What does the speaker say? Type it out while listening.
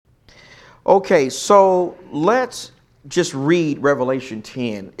Okay, so let's just read Revelation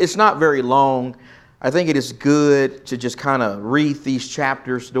 10. It's not very long. I think it is good to just kind of read these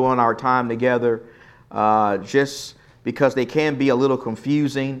chapters during our time together, just because they can be a little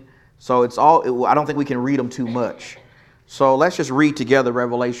confusing. So I don't think we can read them too much. So let's just read together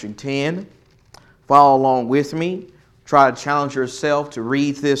Revelation 10. Follow along with me. Try to challenge yourself to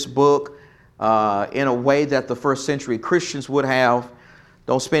read this book in a way that the first century Christians would have.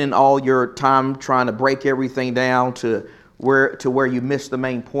 Don't spend all your time trying to break everything down to where you miss the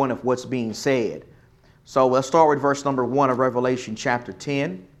main point of what's being said. So let's start with verse number 1 of Revelation chapter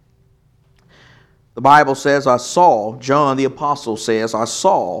 10. The Bible says, John the apostle says, I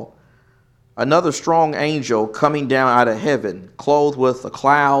saw another strong angel coming down out of heaven, clothed with a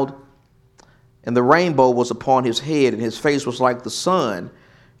cloud, and the rainbow was upon his head, and his face was like the sun,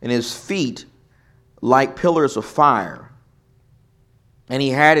 and his feet like pillars of fire. And he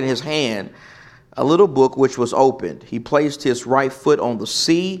had in his hand a little book which was opened. He placed his right foot on the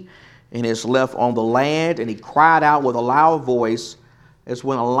sea and his left on the land, and he cried out with a loud voice as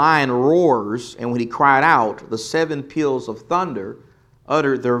when a lion roars, and when he cried out, the seven peals of thunder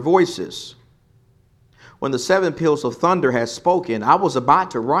uttered their voices. When the seven peals of thunder had spoken, I was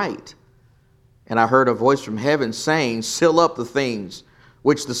about to write, and I heard a voice from heaven saying, seal up the things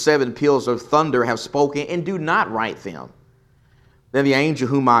which the seven peals of thunder have spoken, and do not write them. Then the angel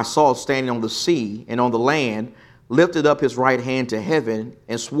whom I saw standing on the sea and on the land lifted up his right hand to heaven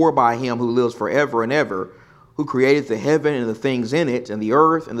and swore by him who lives forever and ever, who created the heaven and the things in it, and the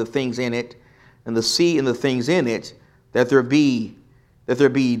earth and the things in it, and the sea and the things in it, that there be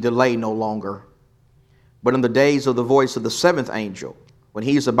delay no longer. But in the days of the voice of the seventh angel, when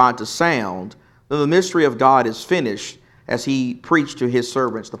he is about to sound, then the mystery of God is finished, as he preached to his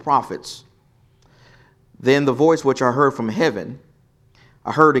servants the prophets. Then the voice which I heard from heaven,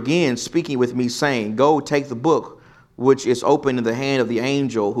 I heard again speaking with me, saying, go take the book which is open in the hand of the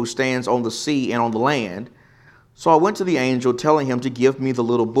angel who stands on the sea and on the land. So I went to the angel, telling him to give me the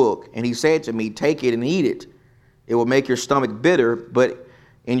little book. And he said to me, take it and eat it. It will make your stomach bitter, but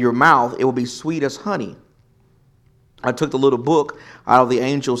in your mouth it will be sweet as honey. I took the little book out of the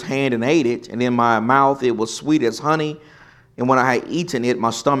angel's hand and ate it, and in my mouth it was sweet as honey. And when I had eaten it,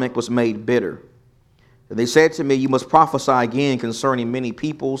 my stomach was made bitter. And they said to me, you must prophesy again concerning many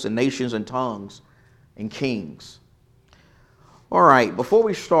peoples and nations and tongues and kings. All right, before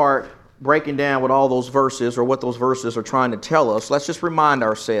we start breaking down what all those verses or what those verses are trying to tell us, let's just remind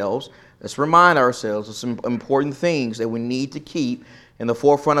ourselves. Let's remind ourselves of some important things that we need to keep in the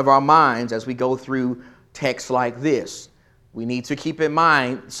forefront of our minds as we go through texts like this. We need to keep in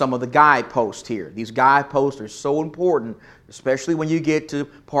mind some of the guideposts here. These guideposts are so important, especially when you get to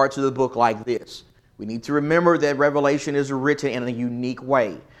parts of the book like this. We need to remember that Revelation is written in a unique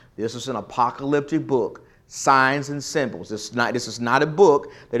way. This is an apocalyptic book, signs and symbols. This is not a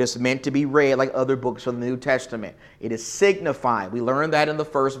book that is meant to be read like other books of the New Testament. It is signified. We learned that in the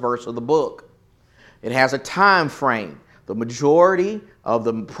first verse of the book. It has a time frame. The majority of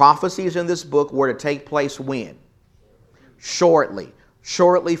the prophecies in this book were to take place when? Shortly.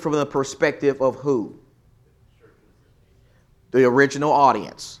 Shortly from the perspective of who? The original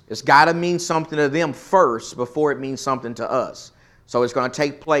audience. It's got to mean something to them first before it means something to us. So it's going to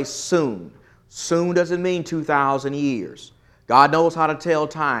take place soon. Soon doesn't mean 2,000 years. God knows how to tell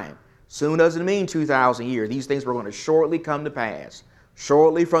time. Soon doesn't mean 2,000 years. These things were going to shortly come to pass.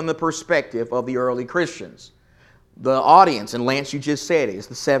 Shortly from the perspective of the early Christians. The audience, and Lance, you just said it, is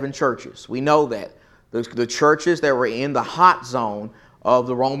the seven churches. We know that. The churches that were in the hot zone of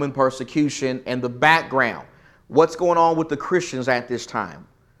the Roman persecution and the background. What's going on with the Christians at this time?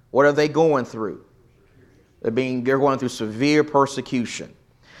 What are they going through? They're going through severe persecution.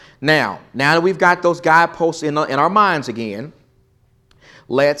 Now that we've got those guideposts in our minds again,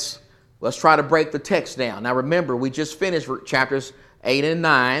 let's try to break the text down. Now remember, we just finished chapters 8 and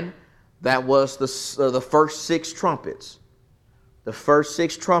 9. That was the first six trumpets. The first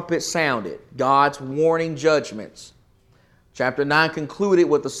six trumpets sounded. God's warning judgments. Chapter 9 concluded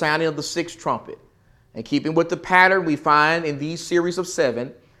with the sounding of the sixth trumpet. And keeping with the pattern we find in these series of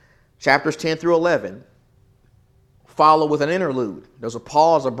 7, chapters 10 through 11, follow with an interlude. There's a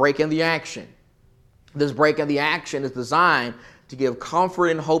pause, a break in the action. This break in the action is designed to give comfort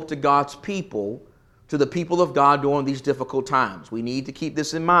and hope to God's people, to the people of God during these difficult times. We need to keep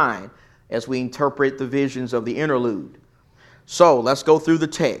this in mind as we interpret the visions of the interlude. So let's go through the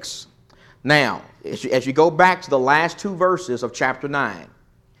text. Now, as you go back to the last two verses of chapter 9,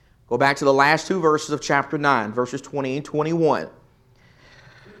 go back to the last two verses of chapter 9, verses 20 and 21.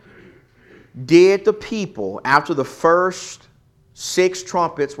 Did the people, after the first 6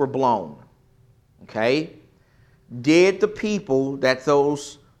 trumpets were blown, Okay? Did the people that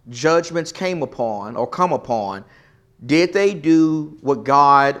those judgments came upon or come upon, did they do what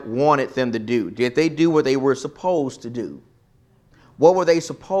God wanted them to do? Did they do what they were supposed to do? What were they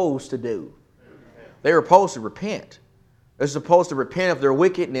supposed to do? They were supposed to repent. They're supposed to repent of their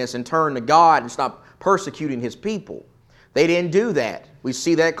wickedness and turn to God and stop persecuting his people. They didn't do that. We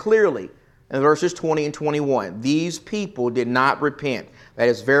see that clearly in verses 20 and 21. These people did not repent. That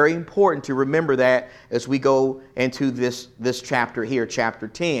is very important to remember that as we go into this chapter here, chapter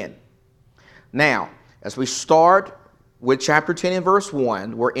 10. Now, as we start with chapter 10 and verse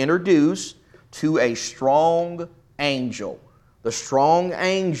 1, we're introduced to a strong angel. The strong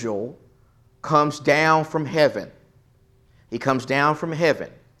angel comes down from heaven. He comes down from heaven.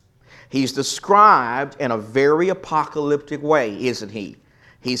 He's described in a very apocalyptic way, isn't he?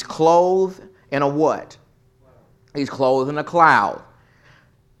 He's clothed in a what? He's clothed in a cloud.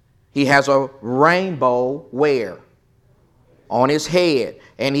 He has a rainbow where? On his head.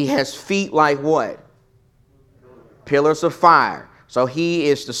 And he has feet like what? Pillars of fire. So he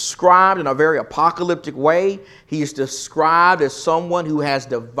is described in a very apocalyptic way. He is described as someone who has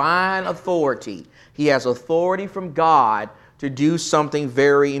divine authority. He has authority from God to do something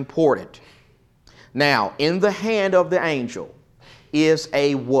very important. Now, in the hand of the angel is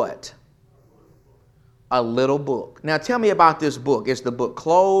a what? A little book. Now, tell me about this book. Is the book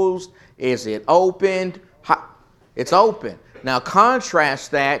closed? Is it opened? It's open. Now,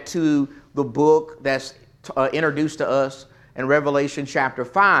 contrast that to the book that's introduced to us in Revelation chapter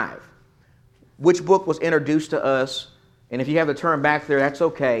 5. Which book was introduced to us? And if you have to turn back there, that's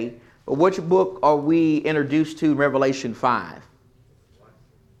okay. But which book are we introduced to in Revelation 5?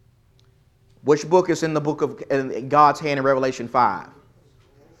 Which book is in the book of in God's hand in Revelation 5?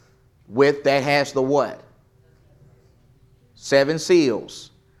 That has the what? 7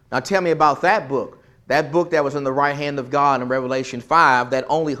 seals. Now tell me about that book. That book that was in the right hand of God in Revelation 5 that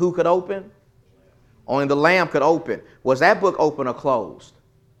only who could open? Only the Lamb could open. Was that book open or closed?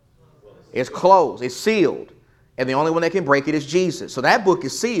 It's closed. It's sealed. And the only one that can break it is Jesus. So that book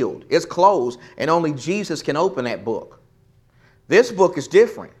is sealed. It's closed. And only Jesus can open that book. This book is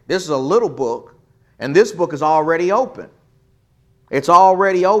different. This is a little book. And this book is already open. It's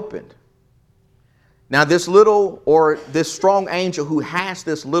already opened. Now this strong angel who has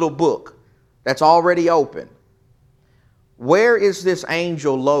this little book that's already open, where is this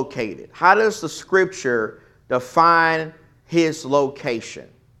angel located? How does the scripture define his location?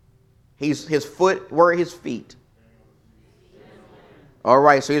 Where are his feet? All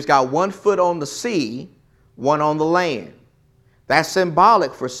right, so he's got 1 foot on the sea, 1 on the land. That's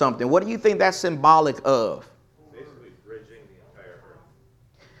symbolic for something. What do you think that's symbolic of? Basically bridging the entire earth.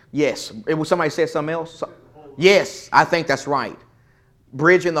 Yes. Somebody said something else? Yes, I think that's right.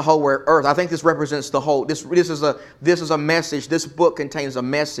 Bridging the whole earth. I think this represents the whole. This is a message. This book contains a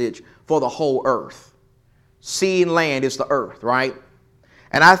message for the whole earth. Sea and land is the earth, right?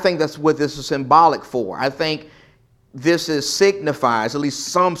 And I think that's what this is symbolic for. I think this signifies, at least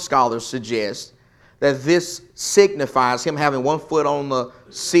some scholars suggest, that this signifies him having 1 foot on the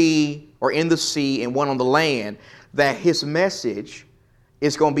sea or in the sea and 1 on the land, that his message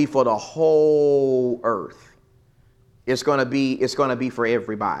is going to be for the whole earth. It's going to be for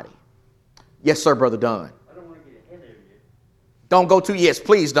everybody. Yes, sir, Brother Dunn. I don't want to get ahead of you. Don't go too, yes,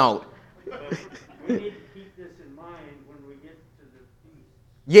 please don't. We need to keep this in mind when we get to the feast.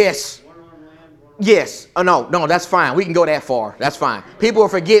 Yes. One on land, one on Yes. Oh, no, that's fine. We can go that far. That's fine. People will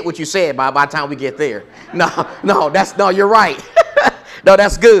forget what you said by the time we get there. No, you're right. No,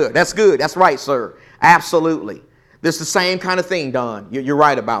 that's good. That's good. That's right, sir. Absolutely. This is the same kind of thing, Don. You're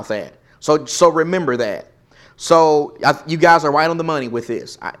right about that. So remember that. So you guys are right on the money with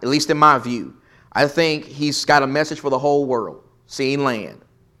this, at least in my view. I think he's got a message for the whole world, sea and land.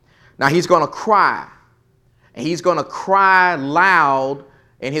 Now he's going to cry. And he's going to cry loud.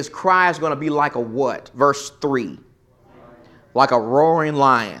 And his cry is going to be like a what? Verse 3. Like a roaring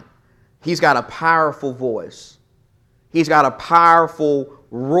lion. He's got a powerful voice. He's got a powerful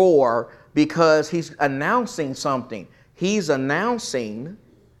roar because he's announcing something. He's announcing,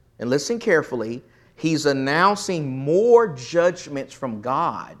 and listen carefully, he's announcing more judgments from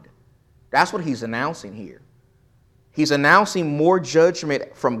God. That's what he's announcing here. He's announcing more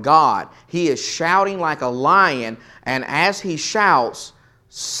judgment from God. He is shouting like a lion, and as he shouts,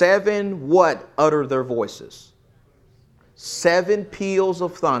 7 what utter their voices? 7 peals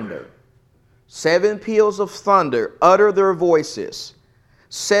of thunder. 7 peals of thunder utter their voices.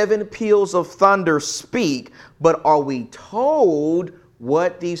 7 peals of thunder speak, but are we told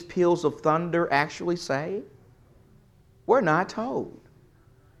what these peals of thunder actually say? We're not told.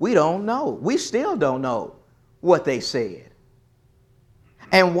 We don't know. We still don't know what they said.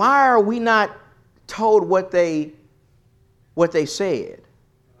 And why are we not told what they said?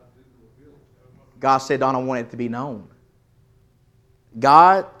 God said, I don't want it to be known.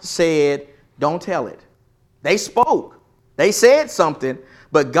 God said, don't tell it. They spoke. They said something,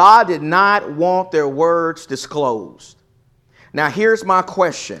 but God did not want their words disclosed. Now, here's my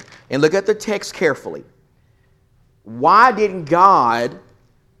question, and look at the text carefully. Why didn't God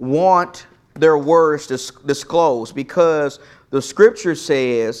want their words disclosed? Because the scripture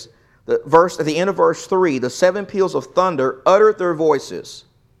says, at the end of verse 3, the 7 peals of thunder uttered their voices.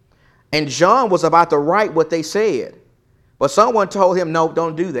 And John was about to write what they said. But someone told him, no,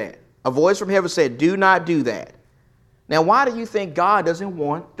 don't do that. A voice from heaven said, do not do that. Now, why do you think God doesn't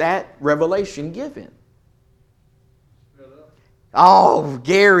want that revelation given? Oh,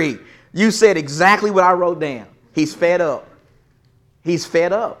 Gary, you said exactly what I wrote down. He's fed up. He's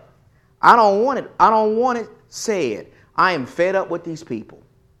fed up. I don't want it. I don't want it said. I am fed up with these people.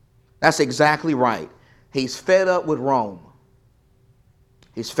 That's exactly right. He's fed up with Rome.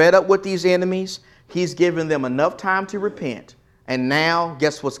 He's fed up with these enemies. He's given them enough time to repent. And now,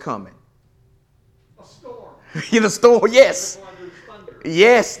 guess what's coming? A storm. In a storm, yes.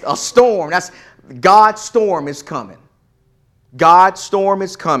 Yes, a storm. That's God's storm is coming. God's storm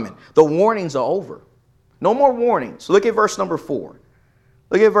is coming. The warnings are over. No more warnings. Look at verse number 4.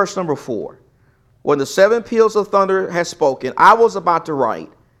 Look at verse number 4. When the 7 peals of thunder had spoken, I was about to write,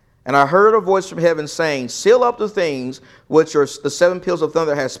 and I heard a voice from heaven saying, seal up the things which are the 7 peals of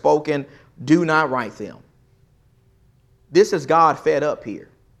thunder has spoken. Do not write them. This is God fed up here.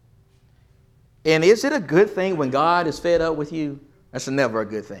 And is it a good thing when God is fed up with you? That's never a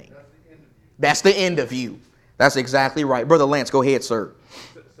good thing. That's the end of you. That's exactly right. Brother Lance, go ahead, sir.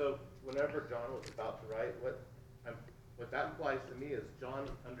 So whenever John was about to write, what that implies to me is John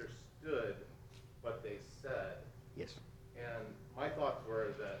understood what they said. Yes. And my thoughts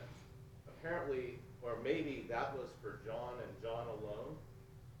were that apparently, or maybe that was for John and John alone,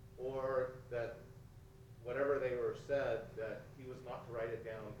 or that whatever they were said, that he was not to write it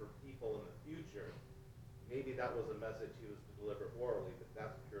down for people in the future. Maybe that was a message he was to deliver orally, but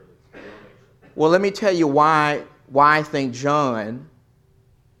that's purely speculation. Well, let me tell you why I think John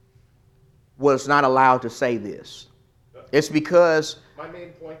was not allowed to say this. It's because... My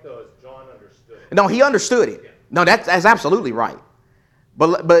main point, though, is John understood. No, he understood it. Yeah. No, that's absolutely right.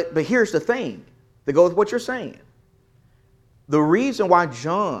 But here's the thing, to go with what you're saying. The reason why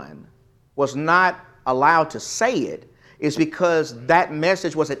John was not allowed to say it is because that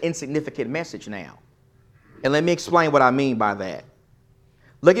message was an insignificant message now. And let me explain what I mean by that.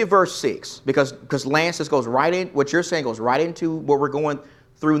 Look at verse 6, because Lance, this goes right in, what you're saying goes right into what we're going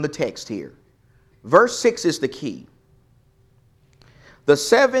through in the text here. Verse 6 is the key. The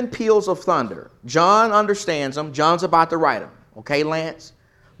 7 peals of thunder. John understands them. John's about to write them. Okay, Lance?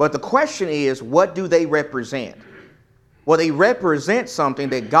 But the question is, what do they represent? Well, they represent something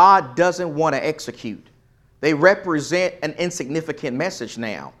that God doesn't want to execute. They represent an insignificant message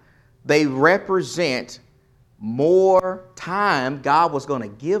now. They represent more time God was going to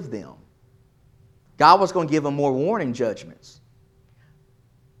give them. God was going to give them more warning judgments.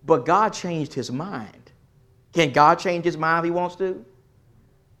 But God changed his mind. Can God change his mind if he wants to?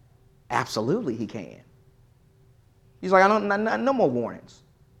 Absolutely he can. He's like, no more warnings.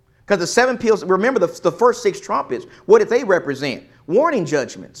 Because the 7 peals, remember the first 6 trumpets, what did they represent? Warning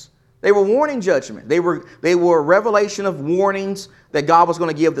judgments. They were warning judgment. They were a revelation of warnings that God was going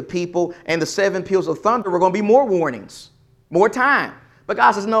to give the people. And the 7 peals of thunder were going to be more warnings, more time. But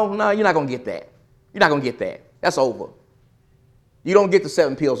God says, no, you're not going to get that. You're not going to get that. That's over. You don't get the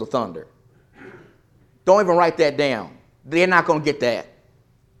 7 peals of thunder. Don't even write that down. They're not going to get that.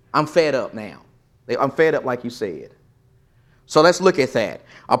 I'm fed up now. I'm fed up like you said. So let's look at that.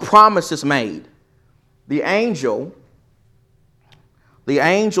 A promise is made. The angel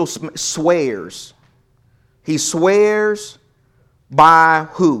swears. He swears by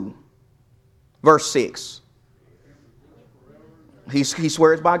who? Verse 6. He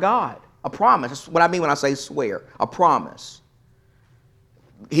swears by God. A promise. That's what I mean when I say swear. A promise.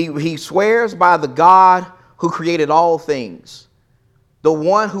 He swears by the God who created all things. The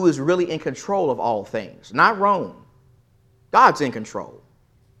one who is really in control of all things. Not Rome. God's in control.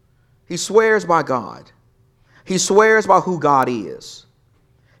 He swears by God. He swears by who God is.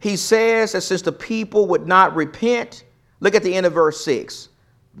 He says that since the people would not repent, look at the end of verse 6.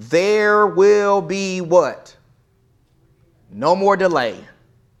 There will be what? No more delay.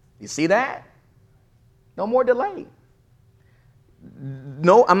 You see that? No more delay.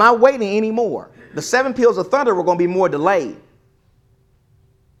 No, I'm not waiting anymore. The 7 peals of thunder were going to be more delayed.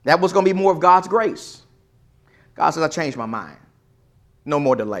 That was going to be more of God's grace. God says, I changed my mind. No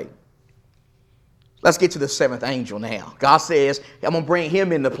more delay. Let's get to the seventh angel now. God says, I'm going to bring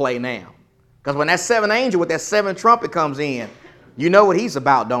him into play now. Because when that seventh angel with that seventh trumpet comes in, you know what he's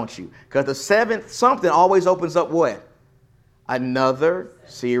about, don't you? Because the seventh something always opens up what? Another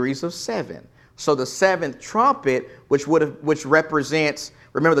series of seven. So the seventh trumpet, which represents,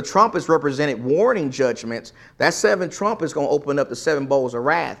 remember the trumpets represented warning judgments. That seventh trumpet is going to open up the seven bowls of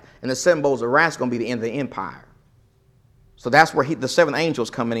wrath. And the seven bowls of wrath is going to be the end of the empire. So that's where the seventh angel is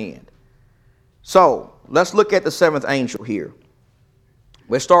coming in. So let's look at the seventh angel here.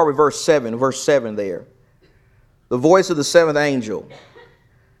 Let's start with verse 7 there. The voice of the seventh angel.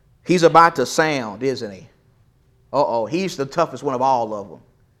 He's about to sound, isn't he? He's the toughest one of all of them.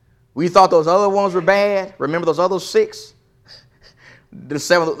 We thought those other ones were bad. Remember those other six? The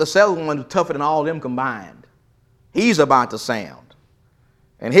seventh one was tougher than all of them combined. He's about to sound.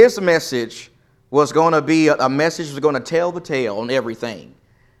 And his message was going to be a message that was going to tell the tale on everything.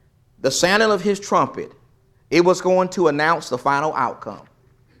 The sounding of his trumpet, it was going to announce the final outcome.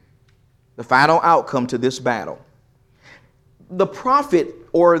 The final outcome to this battle. The prophet,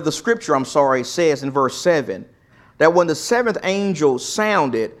 or the scripture, says in verse 7, that when the seventh angel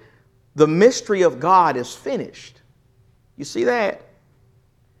sounded, the mystery of God is finished. You see that?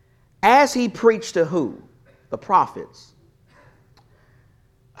 As he preached to who? The prophets.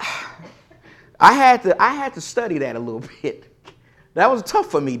 I had to study that a little bit. That was tough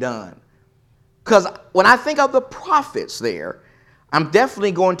for me done. Because when I think of the prophets there, I'm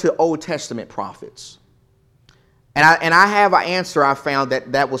definitely going to Old Testament prophets. And I have an answer I found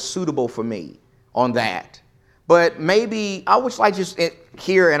that was suitable for me on that. But maybe I would like just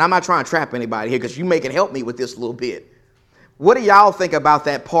hear, and I'm not trying to trap anybody here because you may can help me with this a little bit. What do y'all think about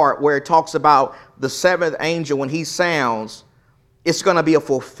that part where it talks about the seventh angel when he sounds, it's going to be a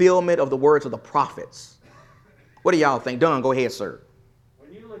fulfillment of the words of the prophets? What do y'all think? Don, go ahead, sir.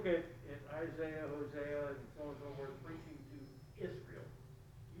 When you look at Isaiah, Hosea, and so on and so forth, preaching to Israel,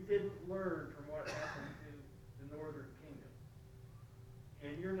 you didn't learn from what happened to the northern kingdom.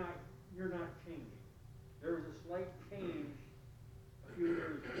 And you're not changing. There was a slight change a few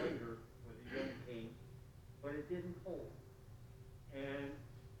years later with the young king, but it didn't hold. And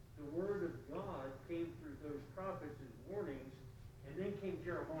the word of God came through those prophets as warnings, and then came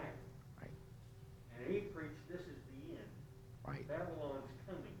Jeremiah. Right. And he preached, this is the end. Right. Babylon's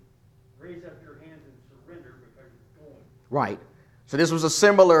coming. Raise up your hands and surrender because it's going. Right. So this was a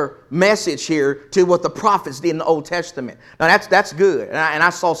similar message here to what the prophets did in the Old Testament. Now that's good. And I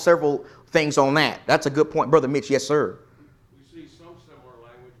saw several things on that. That's a good point. Brother Mitch, yes, sir. We see some similar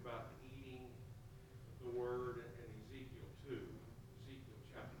language about eating the word in Ezekiel 2, Ezekiel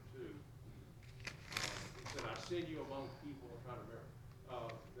chapter 2. He said, I send you among people, I'm trying to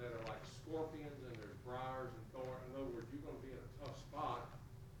remember, that are like scorpions and there's briars and thorns. In other words, you're going to be in a tough spot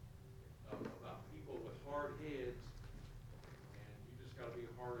about people with hard heads, and you just got to be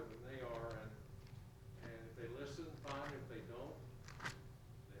harder than they are. And if they listen, fine. If they don't,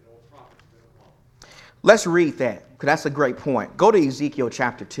 they know a prophet's been wrong. Let's read that, because that's a great point. Go to Ezekiel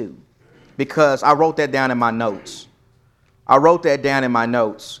chapter 2, because I wrote that down in my notes.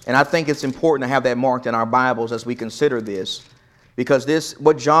 And I think it's important to have that marked in our Bibles as we consider this, because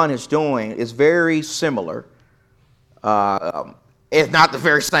what John is doing is very similar. It's not the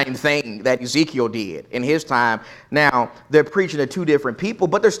very same thing that Ezekiel did in his time. Now, they're preaching to two different people,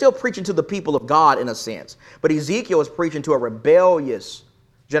 but they're still preaching to the people of God in a sense. But Ezekiel is preaching to a rebellious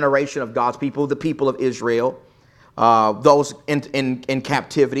generation of God's people, the people of Israel, those in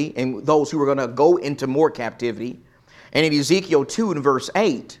captivity, and those who were going to go into more captivity. And in Ezekiel 2 and verse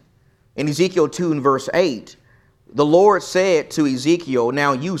 8, the Lord said to Ezekiel,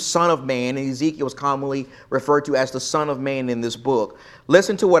 now you son of man, and Ezekiel is commonly referred to as the son of man in this book.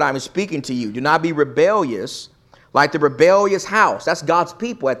 Listen to what I'm speaking to you. Do not be rebellious like the rebellious house. That's God's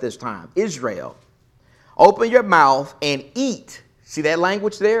people at this time, Israel. Open your mouth and eat. See that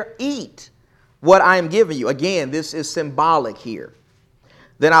language there? Eat what I am giving you. Again, this is symbolic here.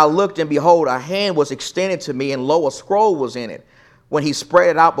 Then I looked, and behold, a hand was extended to me, and lo, a scroll was in it. When he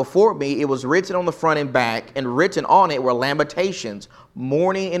spread it out before me, it was written on the front and back, and written on it were lamentations,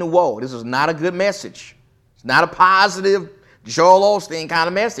 mourning and woe. This is not a good message. It's not a positive Joel Osteen kind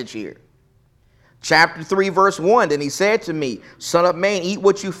of message here. Chapter 3, verse 1, then he said to me, son of man, eat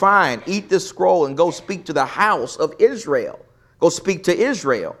what you find. Eat this scroll and go speak to the house of Israel. Go speak to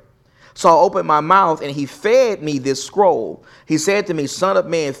Israel. So I opened my mouth, and he fed me this scroll. He said to me, son of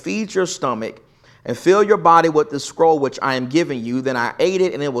man, feed your stomach and fill your body with the scroll which I am giving you. Then I ate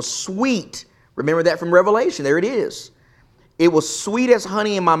it, and it was sweet. Remember that from Revelation. There it is. It was sweet as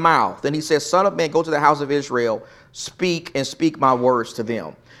honey in my mouth. Then he says, Son of man, go to the house of Israel, speak my words to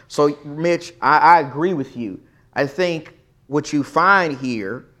them. So, Mitch, I agree with you. I think what you find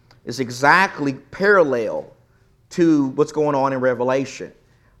here is exactly parallel to what's going on in Revelation.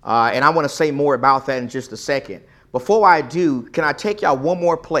 And I want to say more about that in just a second. Before I do, can I take y'all one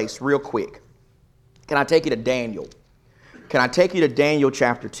more place real quick? Can I take you to Daniel? Can I take you to Daniel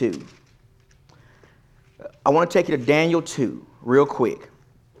chapter 2? I want to take you to Daniel 2 real quick.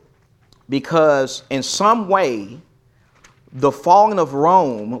 Because in some way, the falling of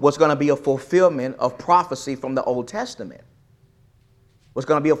Rome was going to be a fulfillment of prophecy from the Old Testament. Was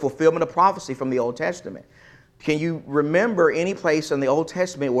going to be a fulfillment of prophecy from the Old Testament. Can you remember any place in the Old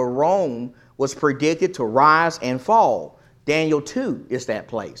Testament where Rome was predicted to rise and fall? Daniel 2 is that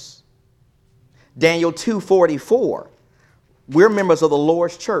place. Daniel 2:44. We're members of the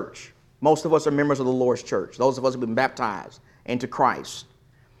Lord's church. Most of us are members of the Lord's church. Those of us who have been baptized into Christ.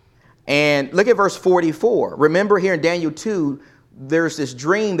 And look at verse 44. Remember here in Daniel 2, there's this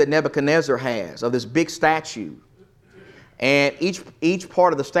dream that Nebuchadnezzar has of this big statue. And each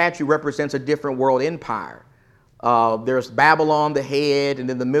part of the statue represents a different world empire. There's Babylon, the head, and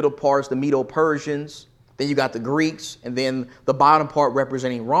then the middle part is the Medo-Persians. Then you got the Greeks, and then the bottom part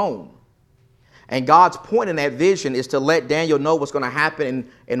representing Rome. And God's point in that vision is to let Daniel know what's going to happen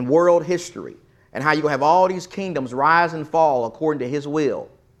in world history and how you're going to have all these kingdoms rise and fall according to his will.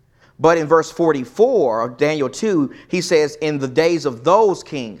 But in verse 44 of Daniel 2, he says, in the days of those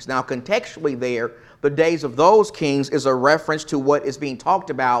kings. Now, contextually there, the days of those kings is a reference to what is being talked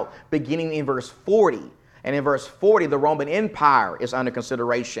about beginning in verse 40. And in verse 40, the Roman Empire is under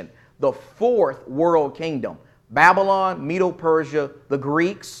consideration. The fourth world kingdom, Babylon, Medo-Persia, the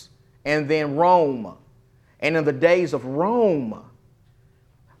Greeks, and then Rome. And in the days of Rome,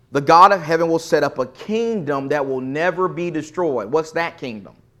 the God of heaven will set up a kingdom that will never be destroyed. What's that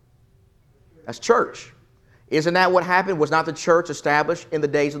kingdom? That's church. Isn't that what happened? Was not the church established in the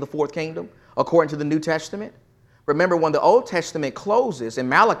days of the fourth kingdom, according to the New Testament? Remember, when the Old Testament closes in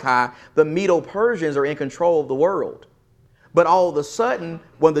Malachi, the Medo-Persians are in control of the world. But all of a sudden,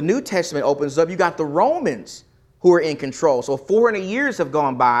 when the New Testament opens up, you got the Romans who are in control. So 400 years have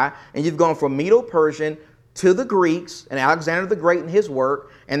gone by, and you've gone from Medo-Persian to the Greeks and Alexander the Great and his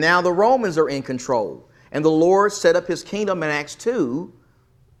work, and now the Romans are in control. And the Lord set up his kingdom in Acts 2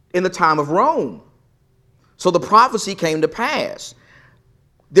 in the time of Rome. So the prophecy came to pass.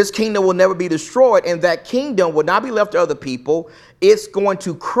 This kingdom will never be destroyed, and that kingdom will not be left to other people. It's going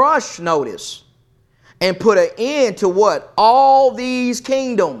to crush, notice, and put an end to what? All these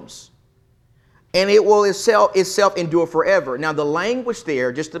kingdoms. And it will itself endure forever. Now, the language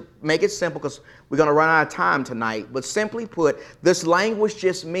there, just to make it simple, because we're going to run out of time tonight, but simply put, this language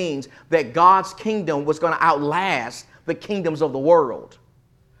just means that God's kingdom was going to outlast the kingdoms of the world.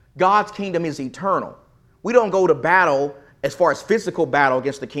 God's kingdom is eternal. We don't go to battle as far as physical battle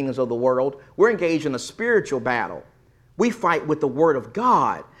against the kingdoms of the world. We're engaged in a spiritual battle. We fight with the word of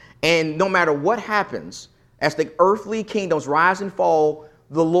God. And no matter what happens, as the earthly kingdoms rise and fall,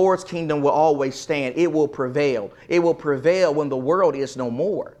 the Lord's kingdom will always stand. It will prevail. It will prevail when the world is no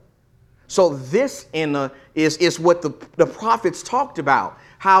more. So this is what the prophets talked about,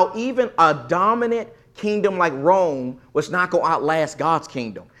 how even a dominant kingdom like Rome was not going to outlast God's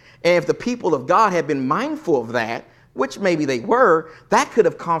kingdom. And if the people of God had been mindful of that, which maybe they were, that could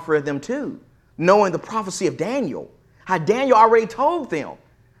have comforted them too, knowing the prophecy of Daniel, how Daniel already told them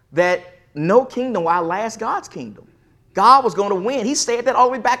that no kingdom will outlast God's kingdom. God was going to win. He said that all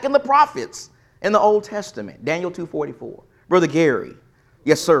the way back in the prophets in the Old Testament. Daniel 2:44. Brother Gary.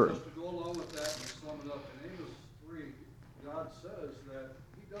 Yes, sir. Just to go along with that and sum it up, in Amos 3, God says that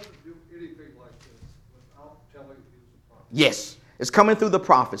he doesn't do anything like this without telling his prophets. Yes, it's coming through the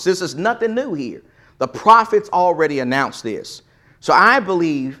prophets. This is nothing new here. The prophets already announced this. So I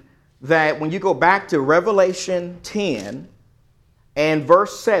believe that when you go back to Revelation 10 and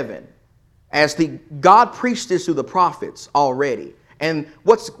verse 7, as God preached this through the prophets already. And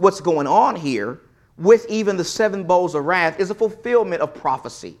what's going on here with even the seven bowls of wrath is a fulfillment of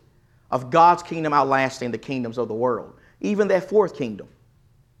prophecy of God's kingdom outlasting the kingdoms of the world. Even that fourth kingdom,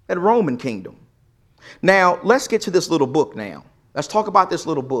 that Roman kingdom. Now, let's get to this little book now. Let's talk about this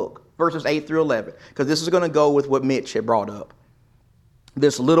little book, verses 8 through 11, because this is going to go with what Mitch had brought up.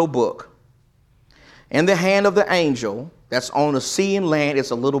 This little book. In the hand of the angel that's on the sea and land,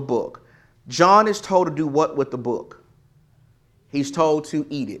 it's a little book. John is told to do what with the book? He's told to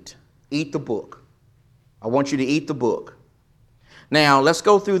eat it. Eat the book. I want you to eat the book. Now, let's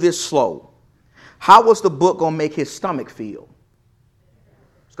go through this slow. How was the book going to make his stomach feel?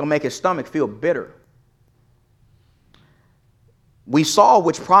 It's going to make his stomach feel bitter. We saw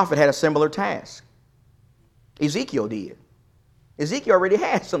which prophet had a similar task. Ezekiel did. Ezekiel already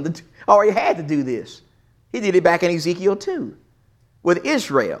had to do this. He did it back in Ezekiel 2 with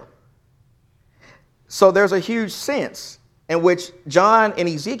Israel. So there's a huge sense in which John and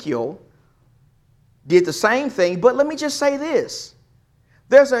Ezekiel did the same thing. But let me just say this.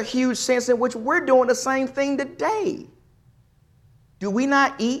 There's a huge sense in which we're doing the same thing today. Do we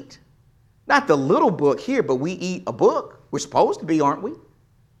not eat? Not the little book here, but we eat a book. We're supposed to be, aren't we?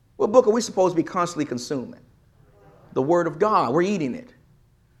 What book are we supposed to be constantly consuming? The Word of God. We're eating it.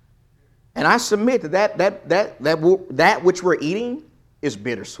 And I submit that which we're eating is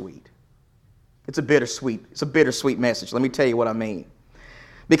bittersweet. It's a bittersweet message. Let me tell you what I mean.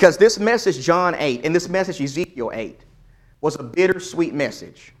 Because this message, John 8, and this message, Ezekiel 8, was a bittersweet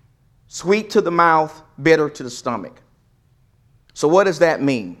message. Sweet to the mouth, bitter to the stomach. So what does that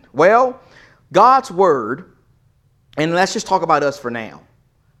mean? Well, God's Word, and let's just talk about us for now.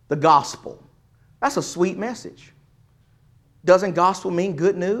 The gospel. That's a sweet message. Doesn't gospel mean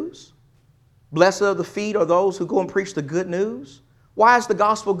good news? Blessed are the feet are those who go and preach the good news. Why is the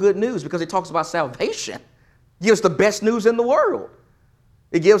gospel good news? Because it talks about salvation. It gives the best news in the world.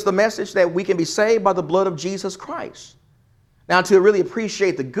 It gives the message that we can be saved by the blood of Jesus Christ. Now, to really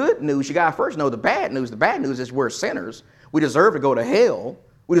appreciate the good news, you got to first know the bad news. The bad news is we're sinners. We deserve to go to hell.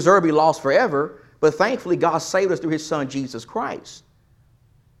 We deserve to be lost forever. But thankfully, God saved us through his son, Jesus Christ.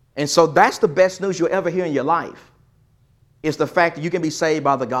 And so that's the best news you'll ever hear in your life. It's the fact that you can be saved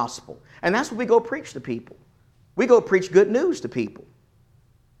by the gospel. And that's what we go preach to people. We go preach good news to people.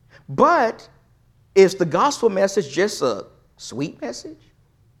 But is the gospel message just a sweet message?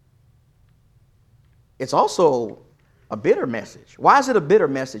 It's also a bitter message. Why is it a bitter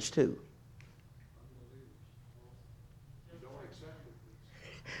message too?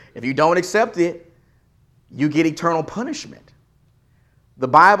 If you don't accept it, you get eternal punishment. The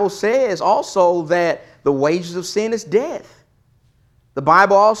Bible says also that the wages of sin is death. The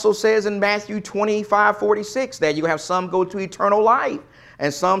Bible also says in Matthew 25:46 that you have some go to eternal life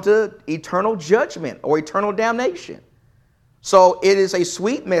and some to eternal judgment or eternal damnation. So it is a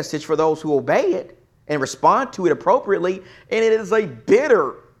sweet message for those who obey it and respond to it appropriately, and it is a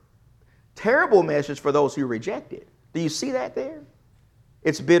bitter, terrible message for those who reject it. Do you see that there?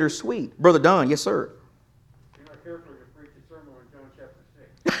 It's bittersweet. Brother Don, yes, sir. You're not careful to preach a sermon on John chapter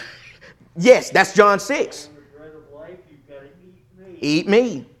 6. Yes, that's John 6. And the bread of life, you've got to eat me. Eat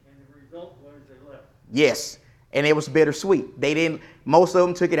me. And the result was they left. Yes, and it was bittersweet. Most of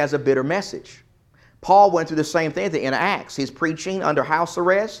them took it as a bitter message. Paul went through the same thing in Acts. He's preaching under house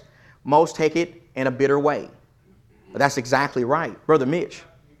arrest. Most take it in a bitter way. But that's exactly right. Brother Mitch.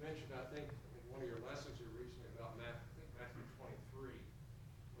 You mentioned, I think, in one of your lessons here recently about Matthew 23,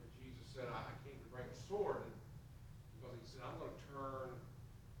 where Jesus said, I came to bring a sword, because he said, I'm going to turn,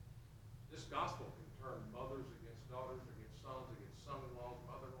 this gospel can turn mothers against daughters, against son-in-laws,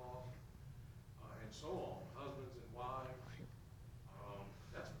 mother-in-laws, and so on, husbands and wives.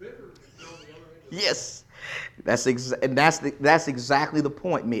 That's bitter. Yes, that's exactly the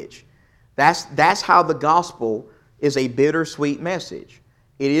point, Mitch. That's how the gospel is a bittersweet message.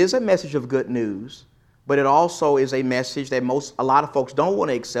 It is a message of good news, but it also is a message that a lot of folks don't want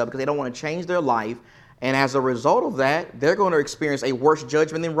to accept because they don't want to change their life, and as a result of that, they're going to experience a worse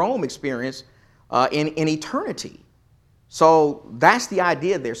judgment than Rome experienced in eternity. So that's the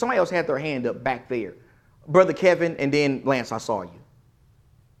idea there. Somebody else had their hand up back there, Brother Kevin, and then Lance. I saw you.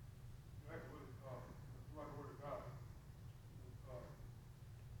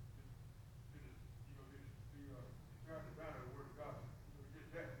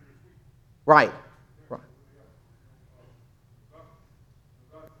 Right. Right.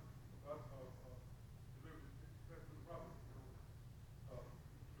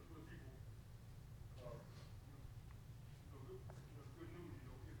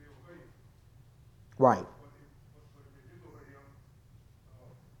 Right.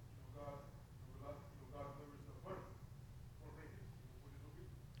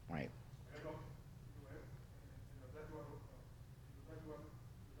 Right.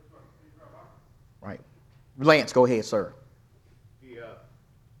 Right. Lance, go ahead, sir. The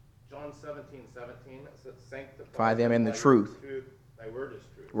John 17:17 says, "Sanctify them in the thy truth." Thy word is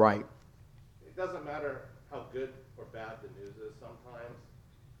truth. Right. It doesn't matter how good or bad the news is sometimes.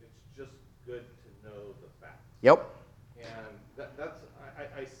 It's just good to know the facts. Yep. And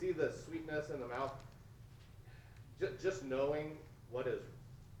I see the sweetness in the mouth. Just knowing what is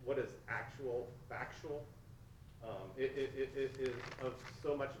actual, factual, it is of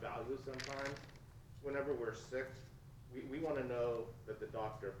so much value sometimes. Whenever we're sick, we want to know that the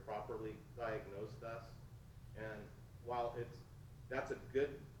doctor properly diagnosed us. And while it's that's a good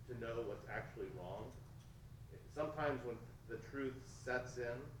to know what's actually wrong. Sometimes when the truth sets in,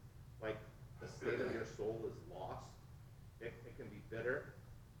 like the state of your soul is lost, it can be bitter.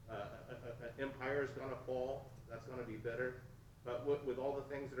 An empire is going to fall. That's going to be bitter. But with all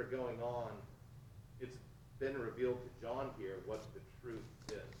the things that are going on, it's been revealed to John here what the truth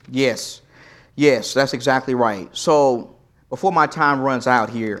is. Yes. Yes, that's exactly right. So before my time runs out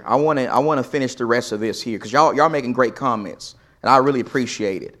here, I want to finish the rest of this here because y'all making great comments, and I really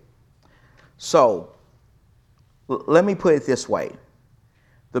appreciate it. So let me put it this way.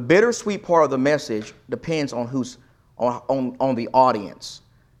 The bittersweet part of the message depends on who's on the audience.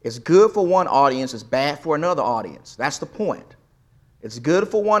 It's good for one audience, it's bad for another audience. That's the point. It's good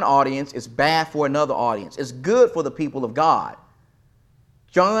for one audience, it's bad for another audience. It's good for the people of God.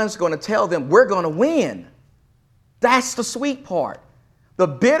 John's going to tell them, we're going to win. That's the sweet part. The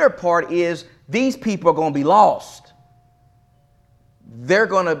bitter part is these people are going to be lost.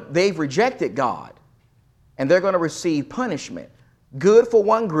 They've rejected God, and they're going to receive punishment. Good for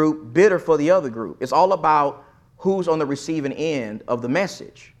one group, bitter for the other group. It's all about who's on the receiving end of the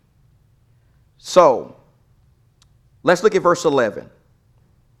message. So, let's look at verse 11.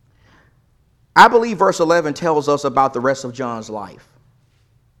 I believe verse 11 tells us about the rest of John's life.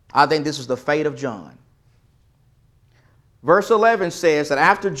 I think this is the fate of John. Verse 11 says that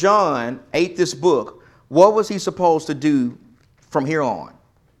after John ate this book, what was he supposed to do from here on?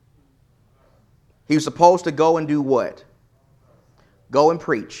 He was supposed to go and do what? Go and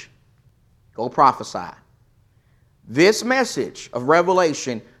preach. Go prophesy. This message of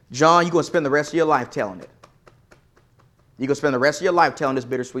Revelation, John, you're going to spend the rest of your life telling it. You're going to spend the rest of your life telling this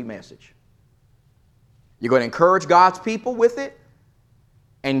bittersweet message. You're going to encourage God's people with it,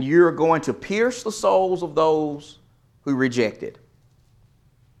 and you're going to pierce the souls of those who reject it.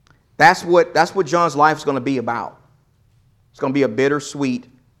 That's what John's life is going to be about. It's going to be a bittersweet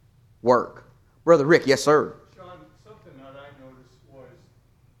work. Brother Rick, yes, sir. Sean, something that I noticed was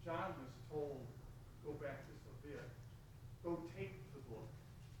John was told, go back just a bit, go take the book.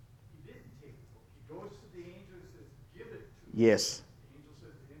 He didn't take the book. He goes to the angel and says, give it to me. Yes. The angel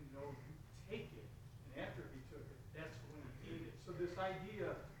says to him, no, you take it. And after he took it, that's when he ate it. So this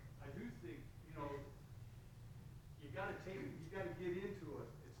idea, I do think, you got to take it. You got to get into it.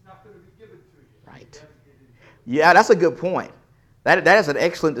 It's not going to be given to you. Right. You got to get into it. Yeah, that's a good point. That is an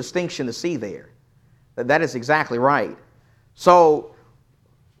excellent distinction to see there. That is exactly right. So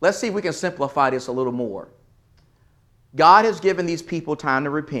let's see if we can simplify this a little more. God has given these people time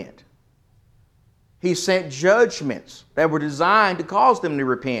to repent. He sent judgments that were designed to cause them to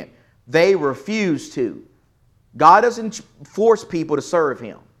repent. They refused to. God doesn't force people to serve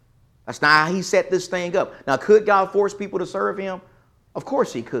him. That's not how he set this thing up. Now, could God force people to serve him? Of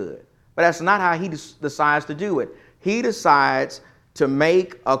course he could. But that's not how he decides to do it. He decides to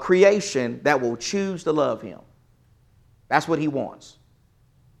make a creation that will choose to love him. That's what he wants.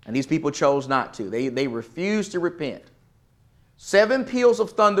 And these people chose not to. They refused to repent. 7 peals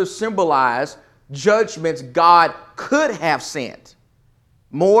of thunder symbolize judgments God could have sent.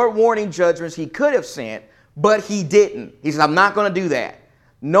 More warning judgments he could have sent, but he didn't. He said, I'm not going to do that.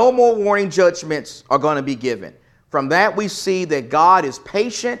 No more warning judgments are going to be given. From that we see that God is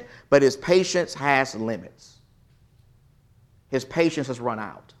patient, but his patience has limits. His patience has run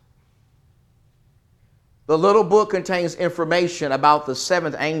out. The little book contains information about the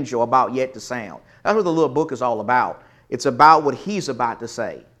 7th angel about yet to sound. That's what the little book is all about. It's about what he's about to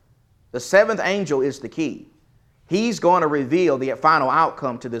say. The 7th angel is the key. He's going to reveal the final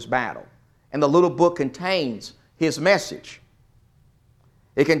outcome to this battle. And the little book contains his message.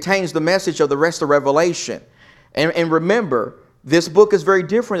 It contains the message of the rest of Revelation. And remember, this book is very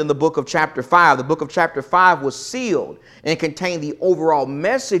different than the book of chapter 5. The book of chapter 5 was sealed and contained the overall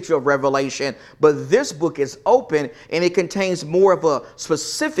message of Revelation, but this book is open and it contains more of a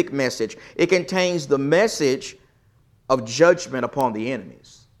specific message. It contains the message of judgment upon the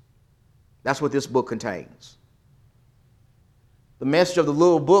enemies. That's what this book contains. The message of the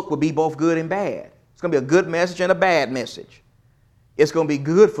little book will be both good and bad. It's going to be a good message and a bad message. It's going to be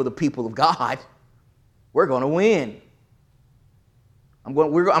good for the people of God. We're going to win. I'm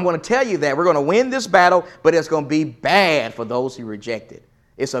going to tell you that. We're going to win this battle, but it's going to be bad for those who reject it.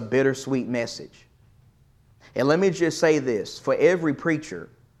 It's a bittersweet message. And let me just say this. For every preacher,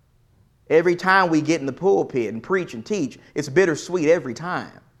 every time we get in the pulpit and preach and teach, it's bittersweet every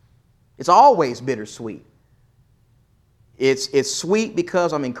time. It's always bittersweet. It's sweet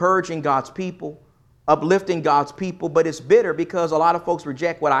because I'm encouraging God's people, uplifting God's people, but it's bitter because a lot of folks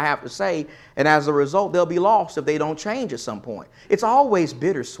reject what I have to say, and as a result, they'll be lost if they don't change at some point. It's always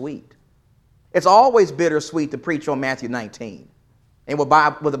bittersweet. It's always bittersweet to preach on Matthew 19. and what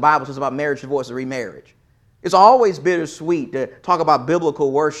the Bible says about marriage, divorce, and remarriage. It's always bittersweet to talk about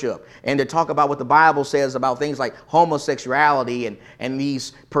biblical worship and to talk about what the Bible says about things like homosexuality and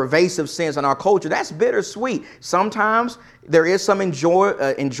these pervasive sins in our culture. That's bittersweet. Sometimes there is some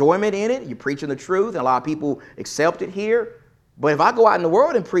enjoyment in it. You're preaching the truth, and a lot of people accept it here. But if I go out in the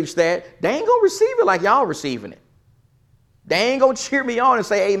world and preach that, they ain't going to receive it like y'all receiving it. They ain't going to cheer me on and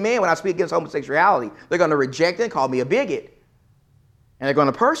say amen when I speak against homosexuality. They're going to reject it and call me a bigot. And they're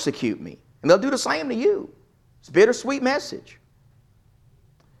going to persecute me. And they'll do the same to you. It's a bittersweet message.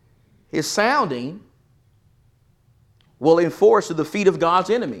 His sounding will enforce the defeat of God's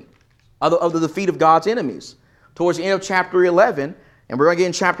enemy, of the defeat of God's enemies. Towards the end of chapter 11, and we're going to get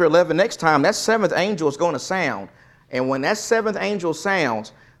in chapter 11 next time, that seventh angel is going to sound. And when that seventh angel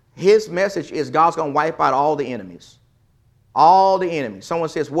sounds, his message is God's going to wipe out all the enemies. All the enemies. Someone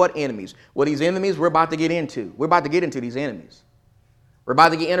says, what enemies? Well, these enemies we're about to get into. We're about to get into these enemies. We're about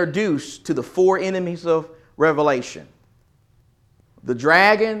to get introduced to the four enemies of Revelation. The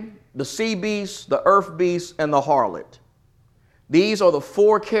dragon, the sea beast, the earth beast, and the harlot. These are the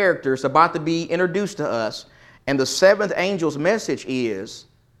four characters about to be introduced to us. And the seventh angel's message is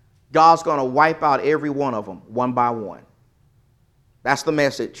God's going to wipe out every one of them one by one. That's the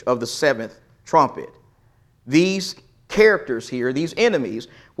message of the seventh trumpet. These characters here, these enemies,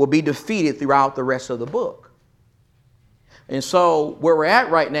 will be defeated throughout the rest of the book. And so where we're at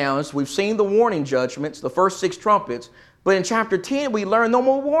right now is we've seen the warning judgments, the first 6 trumpets, but in chapter 10 we learn no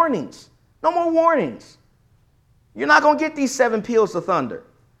more warnings. No more warnings. You're not going to get these 7 peals of thunder.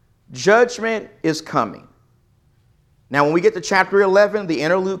 Judgment is coming. Now when we get to chapter 11, the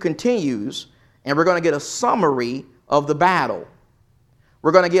interlude continues, and we're going to get a summary of the battle.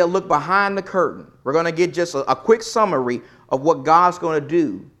 We're going to get a look behind the curtain. We're going to get just a quick summary of what God's going to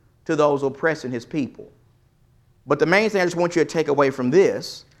do to those oppressing his people. But the main thing I just want you to take away from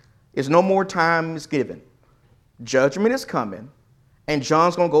this is no more time is given. Judgment is coming, and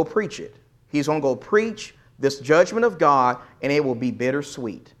John's going to go preach it. He's going to go preach this judgment of God, and it will be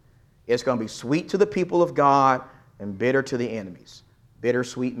bittersweet. It's going to be sweet to the people of God and bitter to the enemies.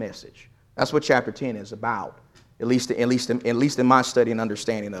 Bittersweet message. That's what chapter 10 is about, at least in my study and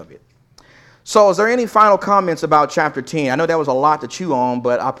understanding of it. So is there any final comments about chapter 10? I know that was a lot to chew on,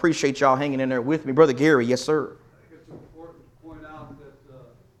 but I appreciate y'all hanging in there with me. Brother Gary, yes, sir. I think it's important to point out that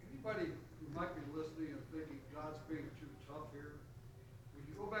anybody who might be listening and thinking God's being too tough here, when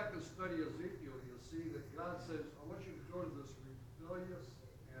you go back and study Ezekiel, you'll see that God says, I want you to go to this rebellious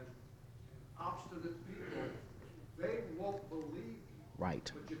and obstinate people. They won't believe you,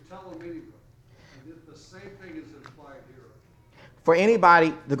 Right. but you tell them anyway. And the same thing is implied here. For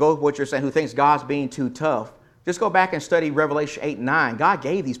anybody to go with what you're saying who thinks God's being too tough, just go back and study Revelation 8 and 9. God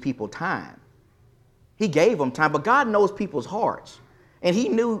gave these people time. He gave them time, but God knows people's hearts. And he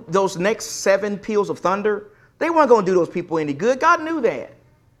knew those next 7 peals of thunder, they weren't going to do those people any good. God knew that.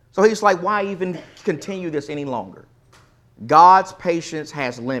 So he's like, why even continue this any longer? God's patience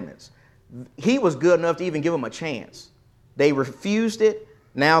has limits. He was good enough to even give them a chance. They refused it.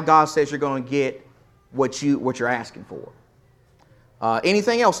 Now God says you're going to get what you're asking for.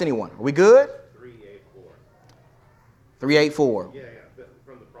 Anything else, anyone? Are we good? 3:8:4. 3:8:4. Yeah,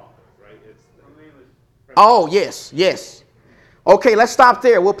 from the prophets, right? It's Oh, yes. Okay, let's stop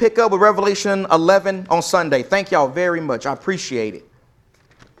there. We'll pick up with Revelation 11 on Sunday. Thank y'all very much. I appreciate it.